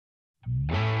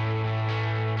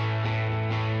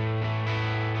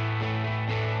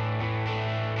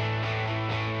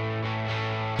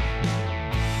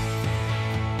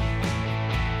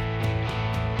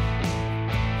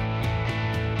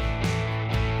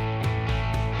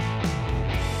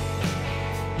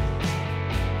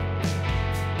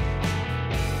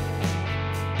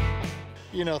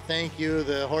thank you.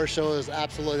 The horse show is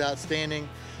absolutely outstanding.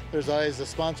 The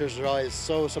sponsors are always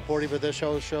so supportive of this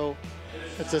show.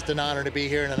 It's just an honor to be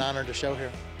here and an honor to show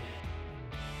here.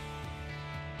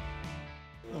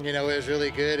 It was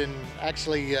really good, and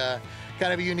actually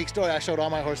kind of a unique story. I showed all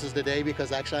my horses today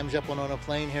because actually I'm jumping on a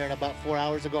plane here in about 4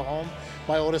 hours to go home.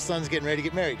 My oldest son's getting ready to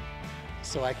get married,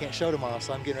 so I can't show tomorrow,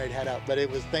 so I'm getting ready to head out. But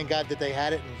thank God that they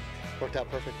had it and worked out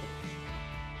perfectly.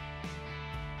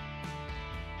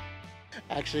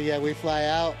 Actually, yeah, we fly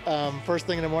out first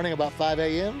thing in the morning about 5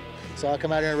 a.m. So I'll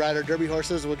come out here and ride our Derby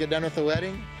horses. We'll get done with the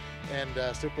wedding,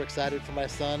 and super excited for my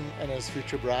son and his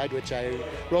future bride, which I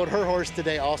rode her horse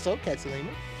today also,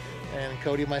 Katsalina, and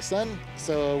Cody, my son.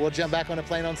 So we'll jump back on a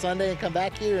plane on Sunday and come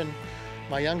back here, and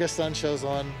my youngest son shows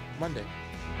on Monday.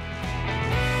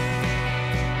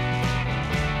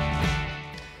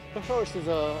 The horse is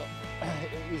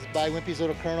he's by Wimpy's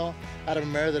Little Colonel out of a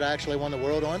mare that I actually won the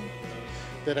world on,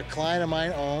 that a client of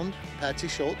mine owned, Patsy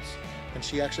Schultz, and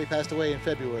she actually passed away in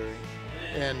February.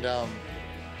 And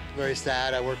very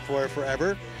sad. I worked for her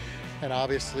forever, and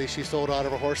obviously she sold all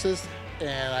of her horses,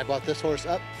 and I bought this horse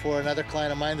up for another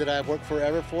client of mine that I've worked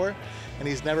forever for, and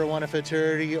he's never won a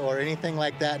futurity or anything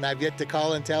like that, and I've yet to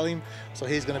call and tell him, so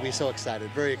he's going to be so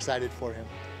excited, very excited for him.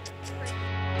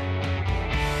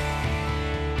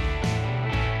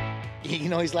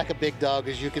 He's like a big dog,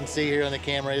 as you can see here on the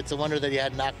camera. It's a wonder that he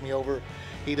hadn't knocked me over.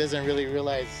 He doesn't really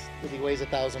realize that he weighs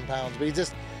 1,000 pounds, but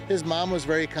his mom was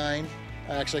very kind.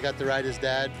 I actually got to ride his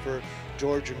dad for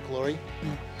George and Chloe.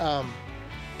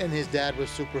 And his dad was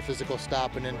super physical,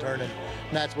 stopping and turning.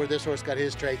 And that's where this horse got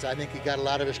his traits. I think he got a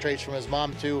lot of his traits from his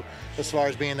mom too, as far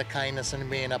as being the kindness and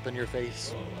being up in your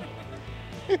face.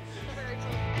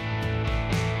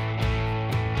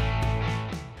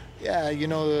 Yeah,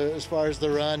 as far as the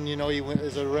run, he went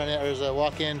as a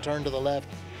walk-in, turn to the left,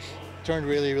 turned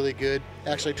really, really good.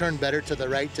 Actually turned better to the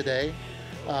right today.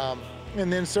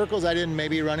 And then circles, I didn't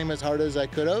maybe run him as hard as I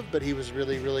could have, but he was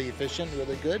really, really efficient,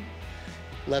 really good.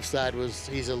 Left side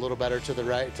he's a little better to the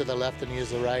right, to the left than he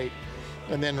is the right.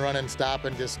 And then run and stop,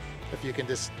 and if you can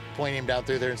just point him down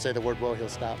through there and say the word "whoa," he'll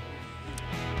stop.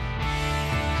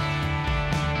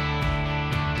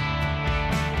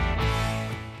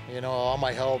 All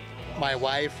my help, my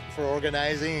wife for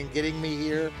organizing and getting me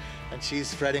here, and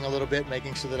she's fretting a little bit,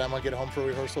 making sure that I'm gonna get home for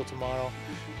rehearsal tomorrow.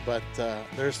 But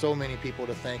there's so many people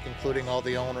to thank, including all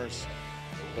the owners.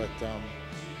 But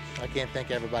I can't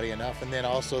thank everybody enough. And then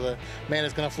also the man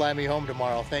that's gonna fly me home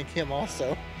tomorrow, thank him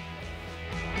also.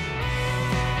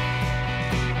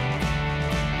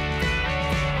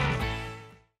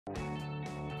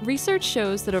 Research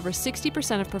shows that over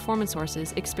 60% of performance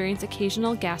horses experience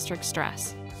occasional gastric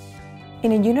stress.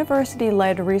 In a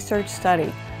university-led research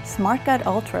study, Smart Gut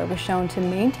Ultra was shown to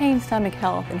maintain stomach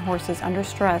health in horses under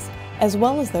stress, as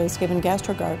well as those given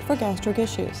GastroGuard for gastric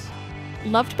issues.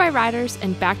 Loved by riders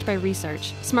and backed by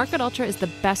research, Smart Gut Ultra is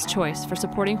the best choice for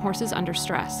supporting horses under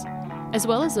stress, as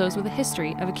well as those with a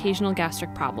history of occasional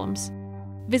gastric problems.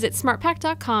 Visit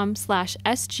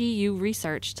smartpack.com/SGU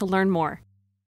research to learn more.